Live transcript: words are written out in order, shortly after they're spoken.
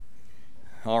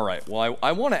All right. Well,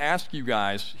 I want to ask you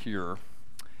guys here,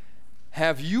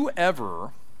 have you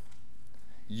ever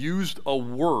used a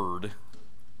word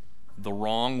the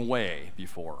wrong way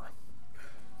before?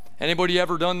 Anybody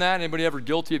ever done that? Anybody ever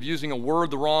guilty of using a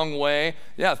word the wrong way?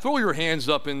 Yeah, throw your hands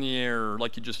up in the air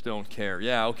like you just don't care.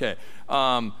 Yeah, okay.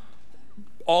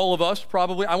 All of us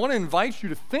probably. I want to invite you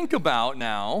to think about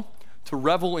now, to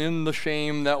revel in the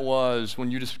shame that was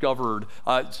when you discovered.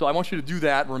 So I want you to do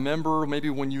that. Remember maybe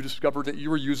when you discovered that you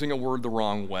were using a word the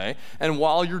wrong way. And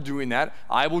while you're doing that,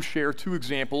 I will share two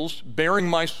examples, bearing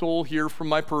my soul here from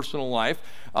my personal life,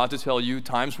 to tell you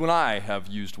times when I have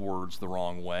used words the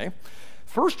wrong way.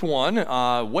 First one,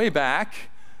 way back,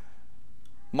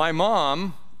 my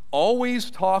mom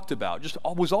always talked about,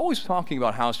 was always talking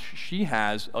about how she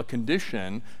has a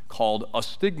condition called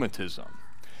astigmatism.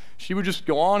 She would just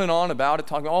go on and on about it,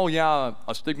 talking, oh yeah,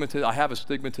 I have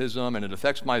astigmatism and it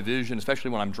affects my vision,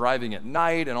 especially when I'm driving at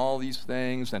night and all these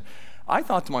things. And I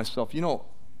thought to myself,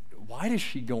 why does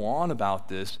she go on about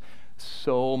this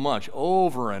so much,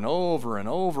 over and over and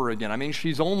over again? I mean,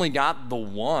 she's only got the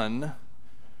one.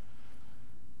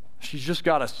 She's just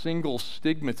got a single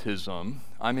stigmatism.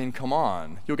 I mean, come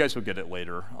on. You guys will get it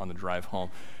later on the drive home.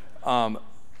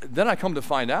 Then I come to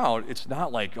find out it's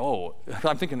not like,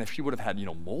 I'm thinking if she would have had,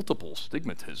 multiple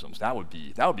stigmatisms, that would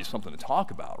be something to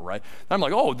talk about, right? And I'm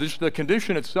like, the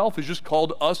condition itself is just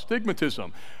called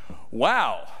astigmatism.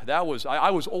 Wow,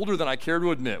 I was older than I care to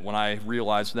admit when I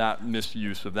realized that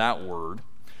misuse of that word.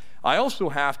 I also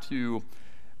have to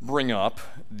bring up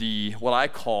what I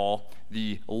call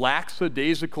the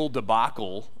lackadaisical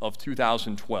debacle of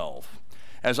 2012.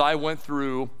 As I went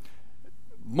through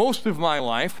most of my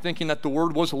life thinking that the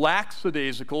word was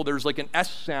lackadaisical, there's like an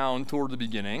S sound toward the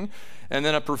beginning, and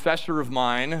then a professor of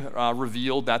mine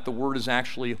revealed that the word is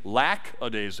actually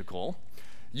lackadaisical.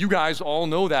 You guys all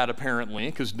know that apparently,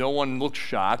 because no one looks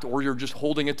shocked, or you're just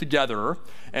holding it together,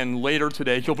 and later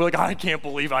today you'll be like, I can't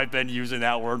believe I've been using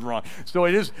that word wrong. So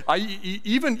it is,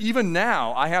 even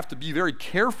now, I have to be very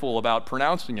careful about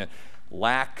pronouncing it.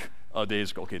 Lackadaisical.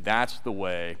 Okay, that's the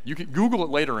way. You can Google it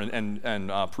later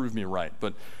and prove me right.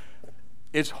 But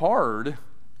it's hard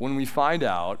when we find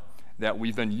out that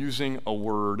we've been using a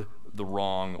word the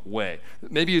wrong way.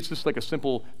 Maybe it's just like a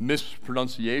simple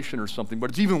mispronunciation or something, but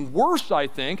it's even worse, I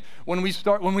think, when we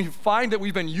find that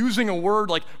we've been using a word,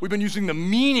 like we've been using the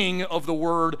meaning of the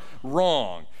word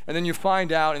wrong. And then you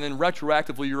find out, and then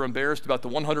retroactively you're embarrassed about the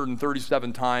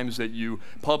 137 times that you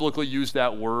publicly used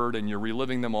that word, and you're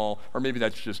reliving them all, or maybe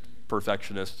that's just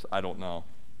perfectionists, I don't know.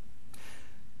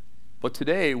 But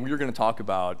today we're going to talk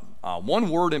about one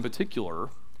word in particular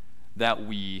that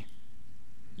we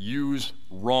use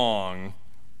wrong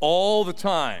all the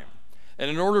time. And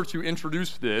in order to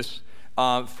introduce this,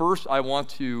 first I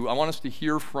want us to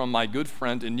hear from my good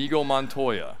friend Inigo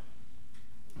Montoya.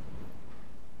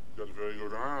 Got very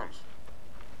good arms.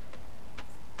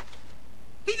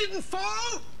 He didn't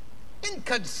fall?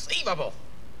 Inconceivable.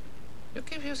 You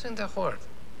keep using that word.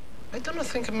 I do not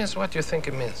think it means what you think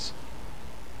it means.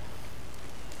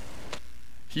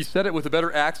 He said it with a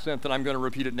better accent than I'm going to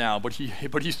repeat it now, but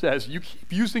he says, you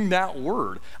keep using that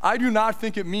word. I do not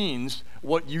think it means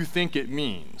what you think it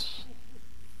means.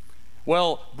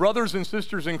 Well, brothers and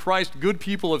sisters in Christ, good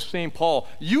people of St. Paul,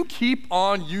 you keep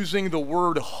on using the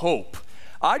word hope.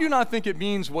 I do not think it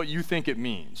means what you think it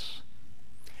means.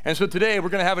 And so today we're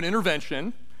going to have an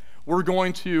intervention. We're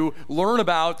going to learn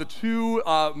about the two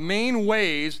main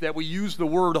ways that we use the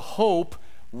word hope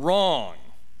wrong.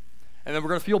 And then we're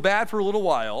going to feel bad for a little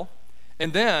while.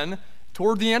 And then,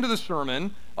 toward the end of the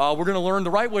sermon, we're going to learn the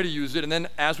right way to use it. And then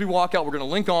as we walk out, we're going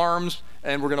to link arms,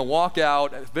 and we're going to walk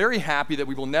out very happy that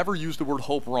we will never use the word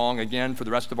hope wrong again for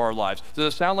the rest of our lives.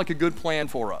 Does it sound like a good plan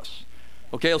for us?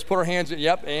 Okay, let's put our hands in.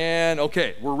 Yep, and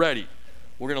okay, we're ready.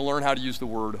 We're going to learn how to use the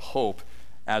word hope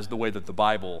as the way that the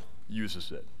Bible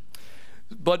uses it.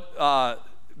 But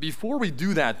before we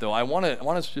do that, though, I want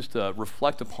us just to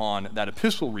reflect upon that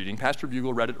epistle reading. Pastor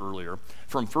Bugle read it earlier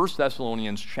from 1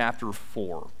 Thessalonians chapter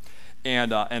 4.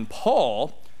 And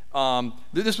Paul,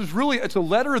 this is really, it's a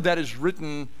letter that is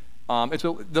written,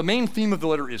 the main theme of the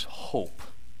letter is hope.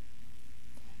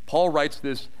 Paul writes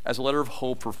this as a letter of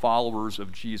hope for followers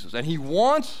of Jesus. And he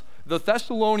wants the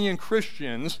Thessalonian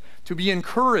Christians to be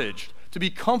encouraged, to be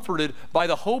comforted by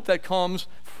the hope that comes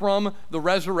from the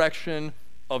resurrection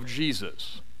of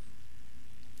Jesus.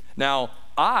 Now,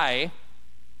 I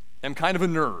am kind of a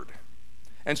nerd.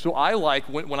 And so I like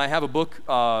when I have a book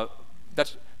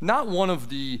that's not one of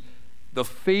the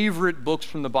favorite books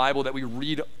from the Bible that we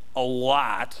read a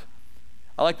lot.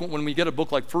 I like when we get a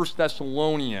book like 1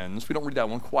 Thessalonians. We don't read that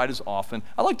one quite as often.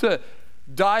 I like to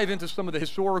dive into some of the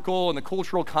historical and the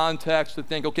cultural context to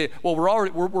think, okay, well,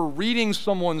 we're reading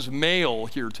someone's mail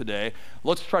here today.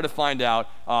 Let's try to find out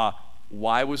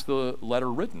why was the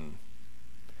letter written?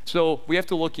 So we have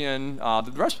to look in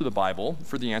the rest of the Bible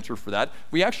for the answer for that.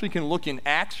 We actually can look in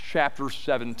Acts chapter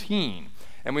 17.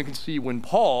 And we can see when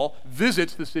Paul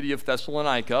visits the city of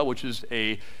Thessalonica, which is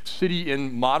a city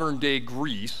in modern-day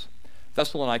Greece,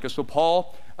 Thessalonica. So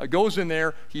Paul goes in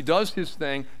there, he does his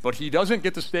thing, but he doesn't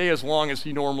get to stay as long as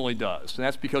he normally does. And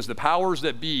that's because the powers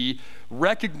that be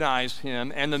recognize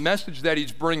him and the message that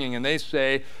he's bringing, and they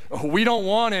say, oh, we don't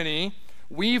want any.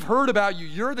 We've heard about you.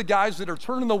 You're the guys that are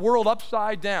turning the world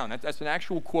upside down. That's an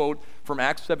actual quote from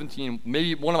Acts 17,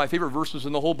 maybe one of my favorite verses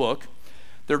in the whole book.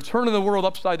 They're turning the world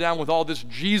upside down with all this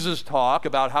Jesus talk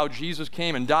about how Jesus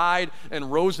came and died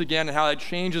and rose again and how that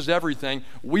changes everything.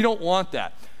 We don't want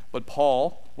that. But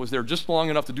Paul was there just long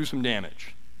enough to do some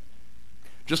damage,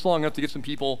 just long enough to get some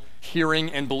people hearing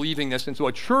and believing this. And so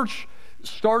a church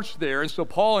starts there. And so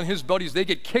Paul and his buddies, they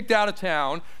get kicked out of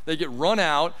town. They get run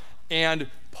out. And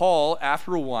Paul,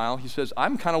 after a while, he says,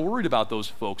 I'm kind of worried about those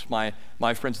folks, my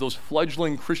friends, those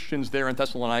fledgling Christians there in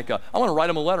Thessalonica. I want to write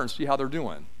them a letter and see how they're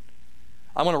doing.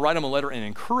 I want to write them a letter and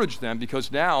encourage them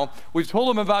because now we've told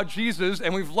them about Jesus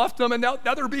and we've left them and now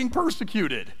they're being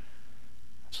persecuted.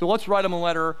 So let's write them a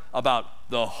letter about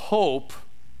the hope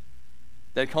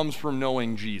that comes from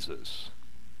knowing Jesus.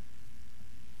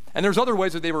 And there's other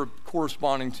ways that they were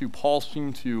corresponding to. Paul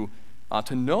seemed to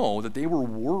know that they were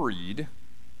worried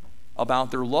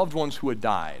about their loved ones who had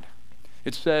died.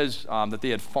 It says that they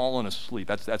had fallen asleep.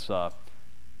 That's a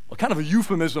kind of a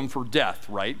euphemism for death,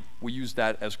 right? We use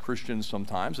that as Christians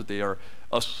sometimes, that they are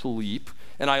asleep.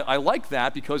 And I like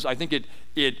that because I think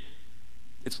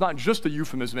it's not just a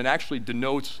euphemism. It actually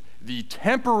denotes the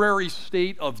temporary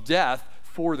state of death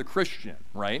for the Christian,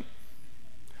 right?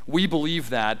 We believe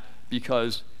that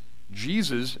because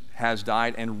Jesus has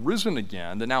died and risen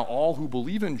again, that now all who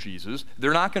believe in Jesus,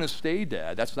 they're not going to stay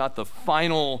dead. That's not the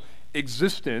final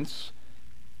existence,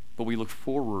 but we look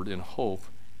forward in hope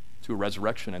to a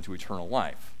resurrection and to eternal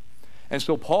life. And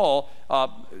so Paul,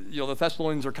 the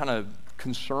Thessalonians are kind of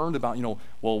concerned about,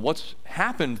 well, what's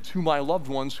happened to my loved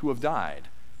ones who have died?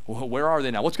 Well, where are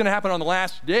they now? What's going to happen on the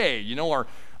last day?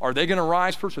 Are they going to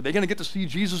rise first? Are they going to get to see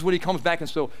Jesus when he comes back? And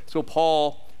so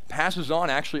Paul passes on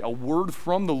actually a word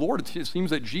from the Lord. It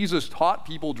seems that Jesus taught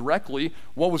people directly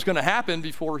what was going to happen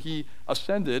before he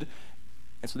ascended.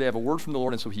 And so they have a word from the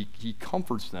Lord, and so he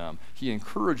comforts them, he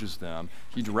encourages them,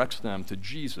 he directs them to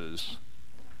Jesus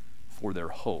for their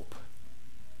hope.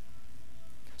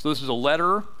 So this is a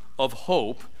letter of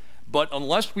hope, but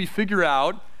unless we figure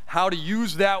out how to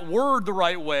use that word the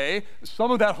right way,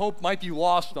 some of that hope might be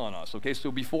lost on us, okay?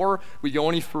 So before we go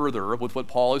any further with what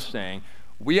Paul is saying,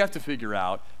 we have to figure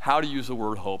out how to use the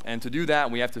word hope, and to do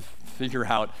that, we have to figure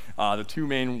out the two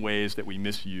main ways that we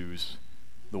misuse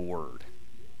the word.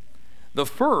 The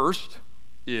first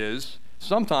is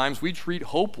sometimes we treat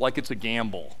hope like it's a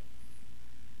gamble.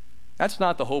 That's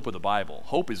not the hope of the Bible.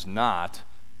 Hope is not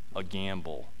a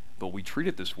gamble, but we treat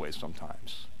it this way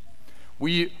sometimes.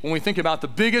 When we think about the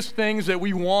biggest things that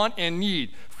we want and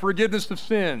need, forgiveness of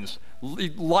sins,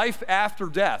 life after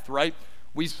death, right?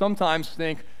 We sometimes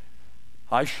think,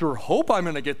 I sure hope I'm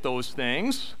going to get those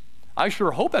things. I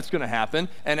sure hope that's going to happen.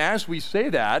 And as we say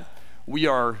that, we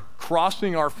are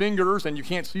crossing our fingers, and you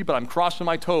can't see, but I'm crossing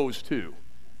my toes too,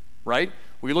 right?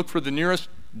 We look for the nearest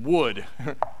wood.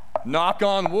 Knock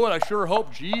on wood, I sure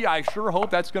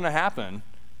hope that's going to happen.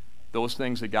 Those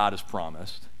things that God has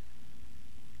promised.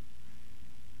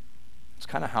 It's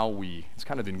kind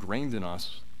of ingrained in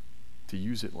us to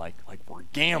use it like we're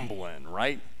gambling,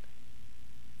 right?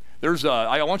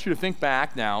 I want you to think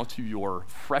back now to your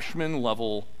freshman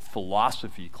level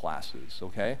philosophy classes,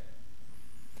 okay?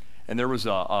 And there was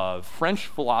a French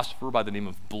philosopher by the name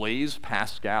of Blaise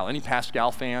Pascal. Any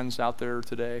Pascal fans out there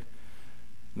today?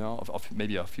 No?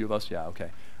 Maybe a few of us? Yeah, okay.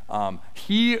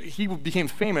 He became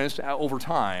famous over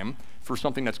time for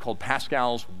something that's called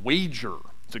Pascal's wager.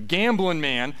 It's a gambling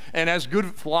man, and as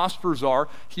good philosophers are,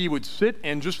 he would sit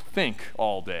and just think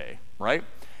all day, right?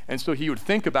 And so he would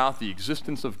think about the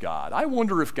existence of God. I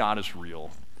wonder if God is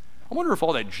real. I wonder if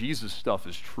all that Jesus stuff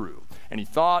is true. And he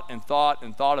thought and thought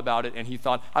and thought about it, and he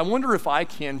thought, I wonder if I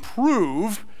can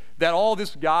prove that all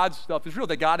this God stuff is real,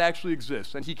 that God actually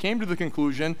exists. And he came to the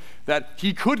conclusion that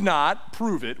he could not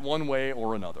prove it one way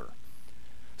or another.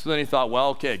 So then he thought,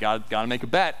 well, okay, got to make a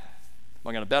bet. Am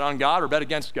I going to bet on God or bet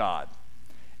against God?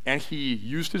 And he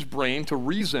used his brain to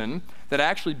reason that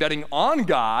actually betting on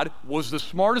God was the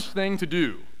smartest thing to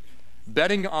do.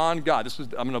 betting on God.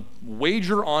 I'm going to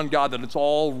wager on God that it's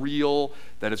all real,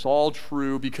 that it's all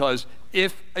true, because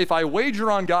if I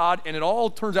wager on God and it all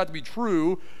turns out to be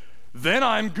true, then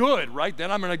I'm good, right?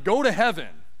 Then I'm going to go to heaven.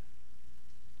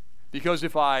 Because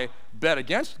if I bet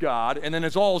against God and then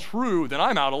it's all true, then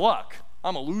I'm out of luck.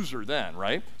 I'm a loser then,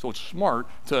 right? So it's smart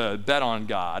to bet on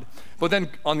God. But then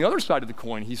on the other side of the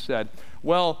coin, he said,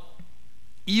 well,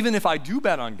 even if I do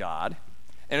bet on God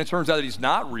and it turns out that he's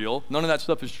not real, none of that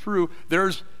stuff is true,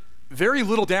 there's very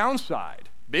little downside.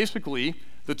 Basically,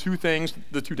 the two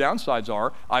downsides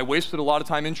are I wasted a lot of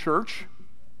time in church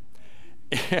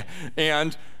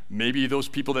and maybe those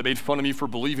people that made fun of me for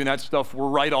believing that stuff were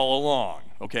right all along,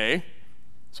 okay?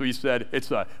 So he said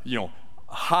it's a,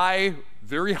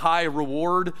 very high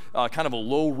reward, kind of a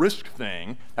low risk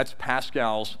thing. That's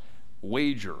Pascal's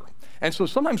wager. And so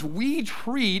sometimes we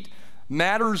treat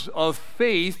matters of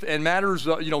faith and matters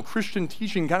of, Christian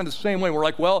teaching kind of the same way. We're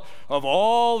like, well, of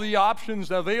all the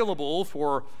options available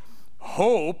for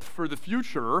hope for the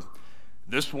future,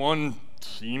 this one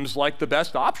seems like the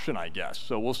best option, I guess.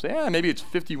 So we'll say, maybe it's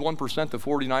 51% to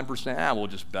 49%. We'll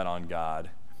just bet on God.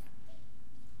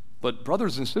 But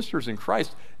brothers and sisters in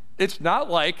Christ, it's not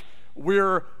like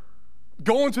we're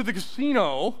going to the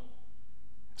casino.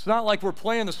 It's not like we're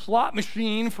playing the slot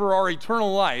machine for our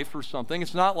eternal life or something.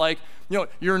 It's not like,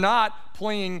 you're not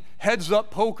playing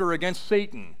heads-up poker against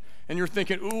Satan. And you're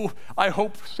thinking, ooh, I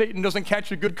hope Satan doesn't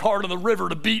catch a good card on the river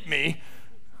to beat me.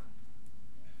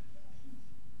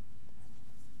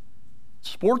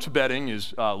 Sports betting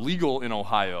is legal in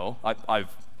Ohio,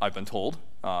 I've been told.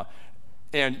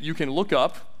 And you can look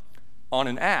up on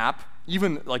an app,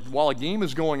 even like while a game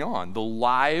is going on, the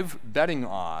live betting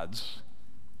odds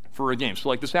for a game. So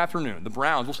like this afternoon,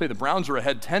 we'll say the Browns are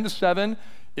ahead 10-7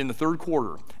 in the third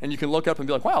quarter. And you can look up and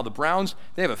be like, wow, the Browns,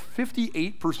 they have a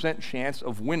 58% chance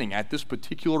of winning at this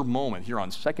particular moment here on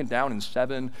second down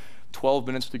and 12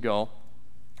 minutes to go.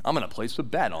 I'm going to place a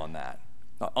bet on that,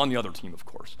 on the other team, of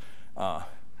course. But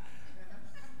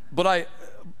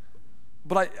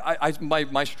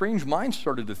my strange mind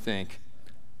started to think,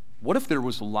 what if there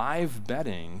was live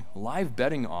betting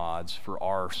odds for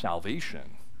our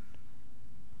salvation?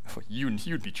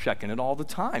 You'd be checking it all the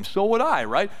time. So would I,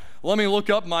 right? Let me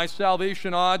look up my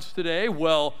salvation odds today.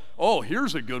 Well,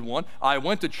 here's a good one. I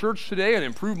went to church today and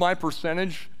improved my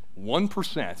percentage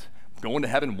 1%. Going to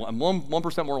heaven,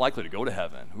 1% more likely to go to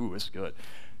heaven. Ooh, it's good.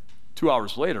 2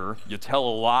 hours later, you tell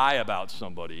a lie about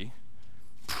somebody,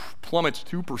 plummets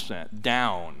 2%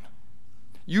 down.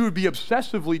 You would be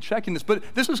obsessively checking this, but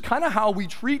this is kind of how we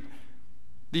treat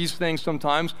these things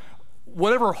sometimes.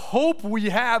 Whatever hope we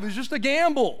have is just a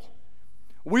gamble.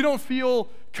 We don't feel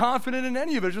confident in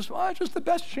any of it. It's just the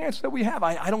best chance that we have.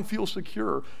 I don't feel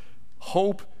secure.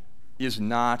 Hope is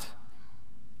not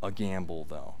a gamble,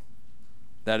 though.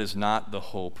 That is not the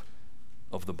hope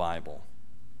of the Bible.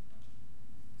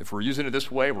 If we're using it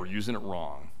this way, we're using it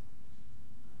wrong.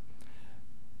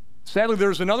 Sadly,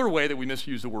 there's another way that we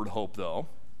misuse the word hope, though,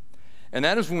 and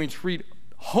that is when we treat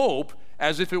hope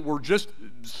as if it were just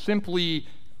simply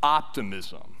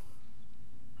optimism.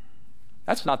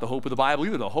 That's not the hope of the Bible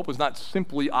either, though. Hope is not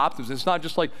simply optimism. It's not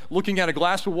just like looking at a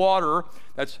glass of water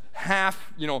that's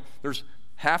half, there's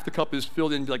half the cup is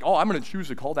filled in and be like, I'm going to choose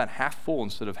to call that half full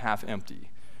instead of half empty.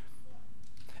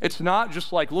 It's not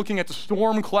just like looking at the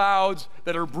storm clouds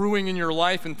that are brewing in your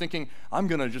life and thinking, I'm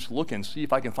going to just look and see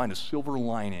if I can find a silver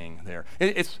lining there.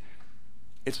 It's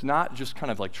not just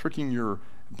kind of like tricking your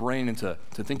brain into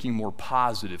thinking more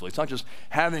positively. It's not just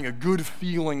having a good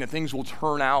feeling that things will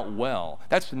turn out well.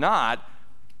 That's not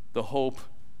the hope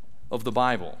of the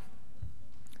Bible.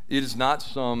 It is not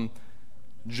some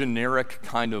generic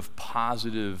kind of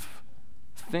positive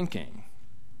thinking.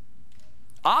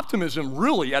 Optimism,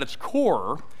 really, at its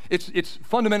core, it's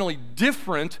fundamentally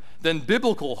different than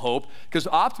biblical hope, because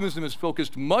optimism is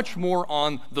focused much more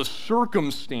on the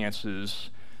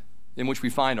circumstances in which we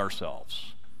find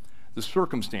ourselves. The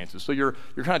circumstances. So you're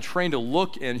kind of trained to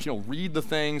look and read the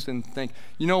things and think,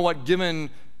 what,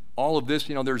 given all of this,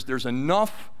 there's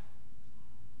enough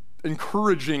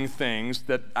encouraging things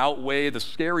that outweigh the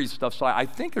scary stuff, so I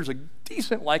think there's a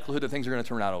decent likelihood that things are going to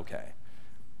turn out okay.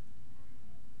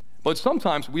 But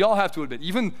sometimes we all have to admit,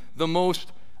 even the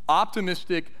most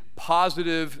optimistic,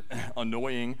 positive,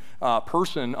 annoying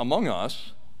person among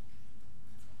us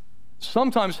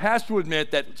sometimes has to admit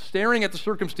that staring at the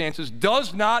circumstances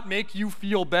does not make you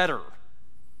feel better.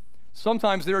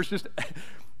 Sometimes there's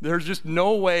just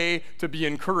no way to be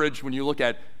encouraged when you look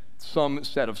at some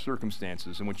set of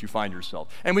circumstances in which you find yourself.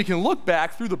 And we can look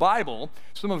back through the Bible,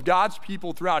 some of God's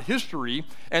people throughout history,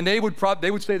 and they would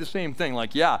say the same thing,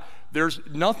 like, yeah, there's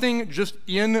nothing just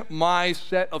in my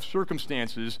set of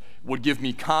circumstances would give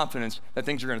me confidence that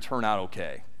things are going to turn out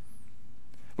okay.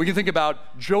 We can think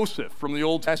about Joseph from the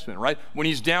Old Testament, right? When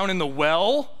he's down in the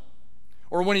well,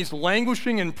 or when he's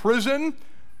languishing in prison,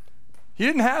 he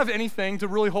didn't have anything to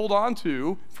really hold on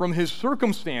to from his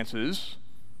circumstances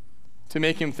to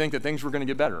make him think that things were going to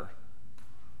get better.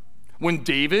 When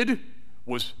David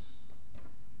was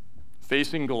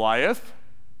facing Goliath,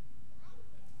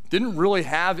 didn't really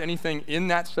have anything in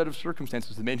that set of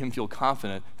circumstances that made him feel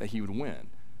confident that he would win.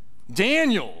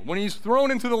 Daniel, when he's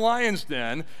thrown into the lion's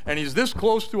den and he's this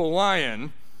close to a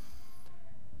lion,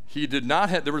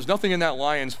 there was nothing in that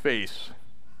lion's face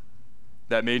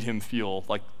that made him feel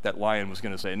like that lion was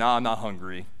going to say, "Nah, I'm not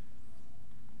hungry."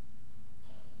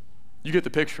 You get the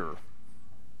picture.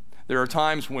 There are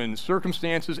times when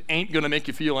circumstances ain't going to make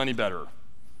you feel any better. In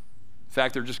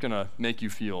fact, they're just going to make you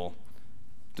feel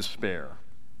despair.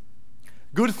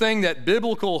 Good thing that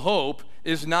biblical hope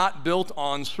is not built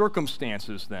on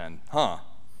circumstances then, huh?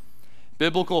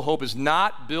 Biblical hope is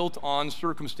not built on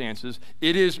circumstances.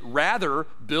 It is rather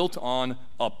built on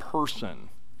a person.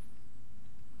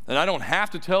 And I don't have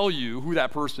to tell you who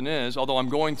that person is, although I'm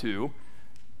going to.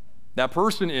 That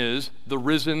person is the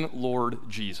risen Lord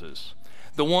Jesus,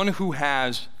 the one who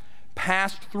has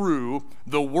passed through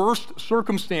the worst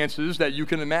circumstances that you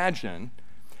can imagine,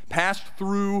 passed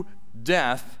through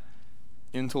death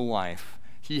into life.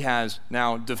 He has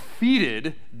now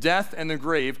defeated death and the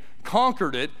grave,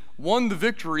 conquered it, won the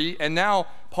victory, and now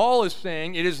Paul is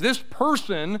saying it is this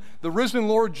person, the risen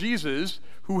Lord Jesus,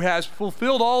 who has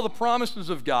fulfilled all the promises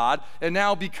of God, and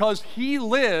now because he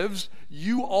lives,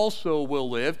 you also will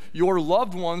live. Your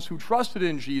loved ones who trusted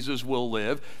in Jesus will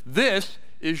live. This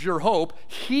is your hope.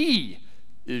 He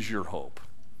is your hope.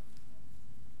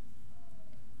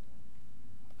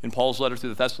 In Paul's letter to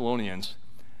the Thessalonians,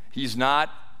 he's not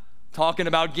talking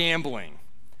about gambling.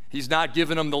 He's not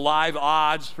giving them the live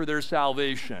odds for their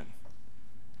salvation.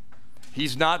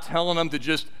 He's not telling them to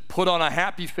just put on a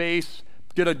happy face,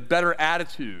 get a better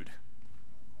attitude.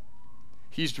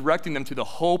 He's directing them to the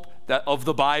hope of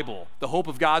the Bible, the hope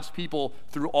of God's people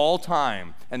through all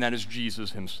time, and that is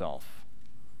Jesus himself.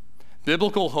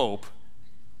 Biblical hope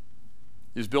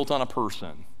is built on a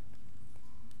person.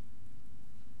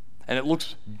 And it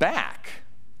looks back.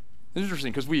 It's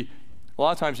interesting because a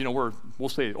lot of times, we'll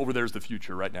say over there's the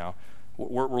future right now.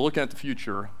 We're looking at the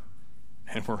future,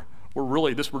 and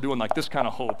we're doing like this kind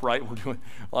of hope, right? We're doing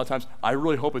a lot of times, I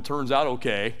really hope it turns out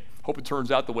okay. Hope it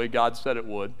turns out the way God said it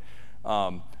would.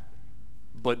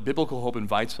 But biblical hope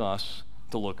invites us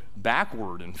to look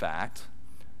backward, in fact,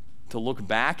 to look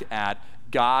back at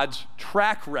God's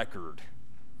track record,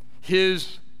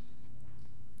 his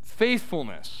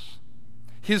faithfulness,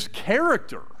 his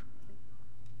character.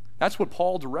 That's what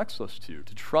Paul directs us to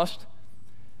trust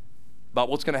about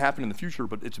what's going to happen in the future,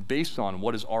 but it's based on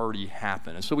what has already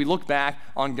happened. And so we look back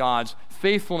on God's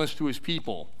faithfulness to his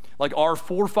people, like our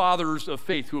forefathers of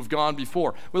faith who have gone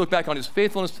before. We look back on his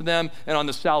faithfulness to them and on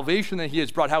the salvation that he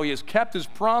has brought, how he has kept his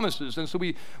promises. And so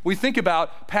we think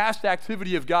about past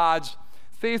activity of God's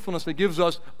faithfulness that gives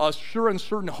us a sure and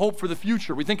certain hope for the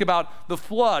future. We think about the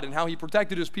flood and how he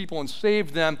protected his people and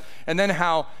saved them, and then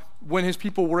how when his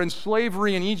people were in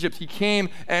slavery in Egypt, he came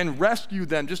and rescued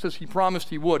them just as he promised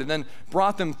he would, and then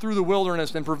brought them through the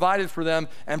wilderness and provided for them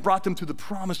and brought them to the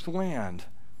promised land.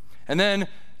 And then,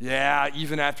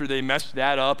 even after they messed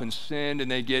that up and sinned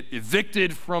and they get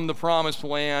evicted from the promised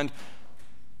land,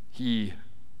 he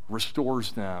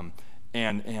restores them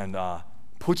and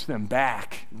puts them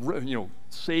back,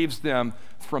 saves them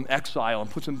from exile and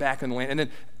puts them back in the land. And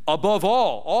then above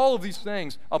all of these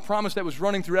things, a promise that was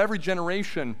running through every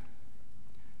generation,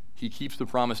 he keeps the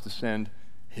promise to send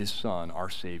his Son, our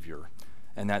Savior.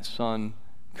 And that Son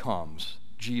comes,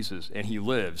 Jesus, and he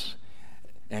lives,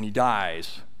 and he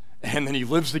dies, and then he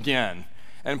lives again.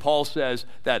 And Paul says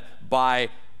that by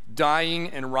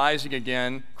dying and rising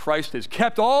again, Christ has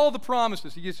kept all the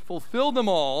promises. He has fulfilled them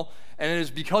all, and it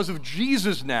is because of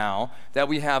Jesus now that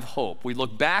we have hope. We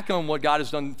look back on what God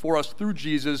has done for us through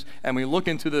Jesus, and we look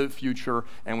into the future,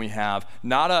 and we have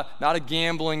not a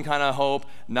gambling kind of hope,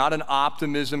 not an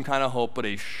optimism kind of hope, but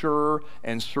a sure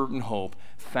and certain hope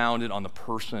founded on the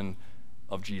person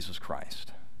of Jesus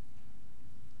Christ.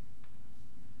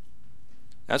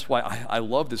 That's why I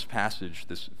love this passage,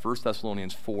 this 1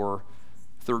 Thessalonians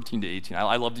 4:13-18.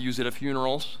 I love to use it at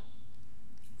funerals.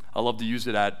 I love to use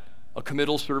it at a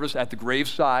committal service at the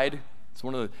graveside. It's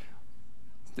one of the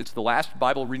It's the last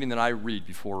Bible reading that I read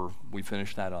before we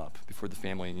finish that up, before the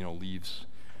family, leaves.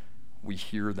 We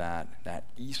hear that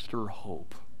Easter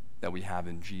hope that we have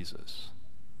in Jesus.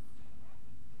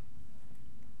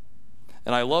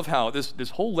 And I love how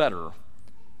this whole letter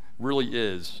really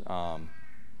is,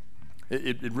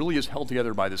 it really is held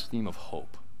together by this theme of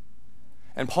hope.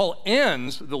 And Paul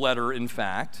ends the letter, in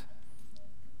fact,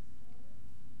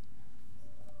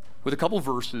 with a couple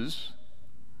verses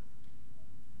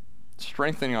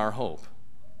strengthening our hope.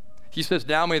 He says,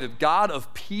 "Now may the God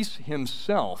of peace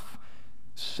himself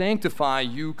sanctify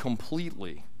you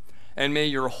completely, and may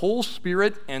your whole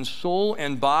spirit and soul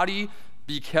and body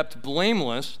be kept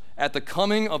blameless at the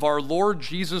coming of our Lord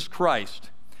Jesus Christ."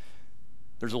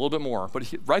 There's a little bit more,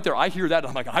 but right there, I hear that, and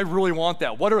I'm like, I really want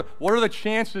that. What are the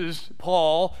chances,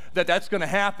 Paul, that that's going to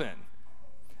happen?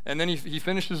 And then he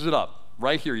finishes it up.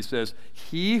 Right here, he says,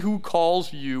 "He who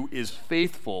calls you is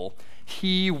faithful.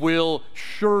 He will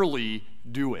surely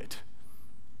do it."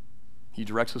 He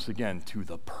directs us again to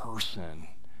the person.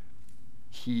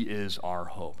 He is our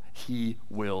hope. He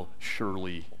will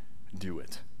surely do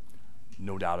it.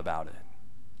 No doubt about it.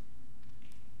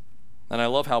 And I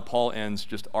love how Paul ends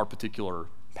just our particular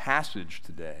passage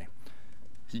today.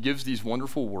 He gives these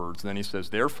wonderful words, and then he says,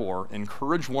 "Therefore,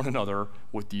 encourage one another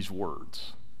with these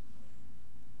words."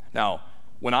 Now,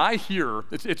 when I hear,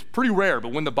 it's pretty rare,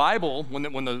 but when the Bible, when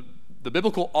the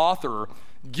biblical author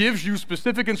gives you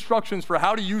specific instructions for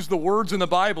how to use the words in the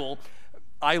Bible,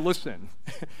 I listen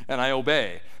and I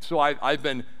obey. So I've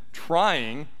been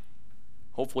trying,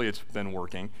 hopefully it's been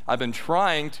working, I've been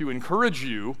trying to encourage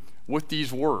you with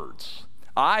these words.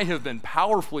 I have been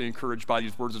powerfully encouraged by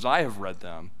these words as I have read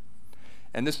them.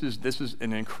 And this is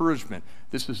an encouragement.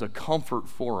 This is a comfort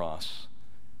for us.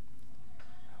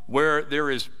 Where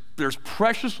there's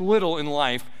precious little in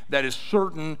life that is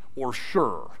certain or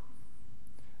sure.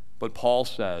 But Paul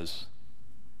says,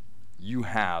 you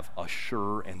have a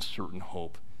sure and certain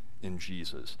hope in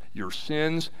Jesus. Your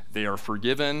sins, they are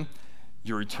forgiven.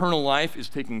 Your eternal life is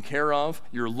taken care of.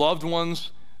 Your loved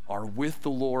ones are with the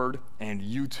Lord, and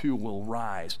you too will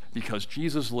rise. Because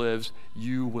Jesus lives,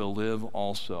 you will live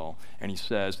also. And he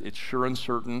says, it's sure and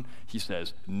certain. He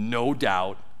says, no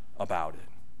doubt about it.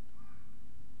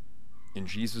 In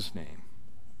Jesus' name,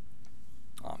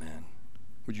 amen.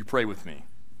 Would you pray with me?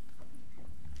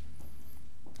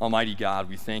 Almighty God,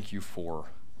 we thank you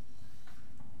for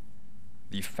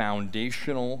the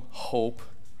foundational hope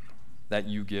that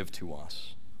you give to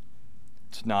us.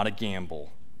 It's not a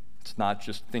gamble. It's not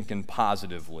just thinking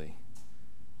positively.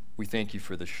 We thank you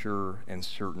for the sure and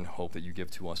certain hope that you give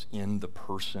to us in the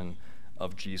person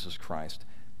of Jesus Christ.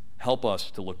 Help us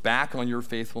to look back on your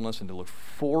faithfulness and to look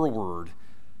forward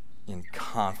in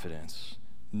confidence,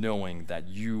 knowing that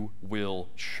you will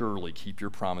surely keep your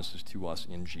promises to us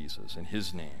in Jesus. In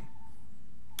his name,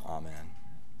 amen.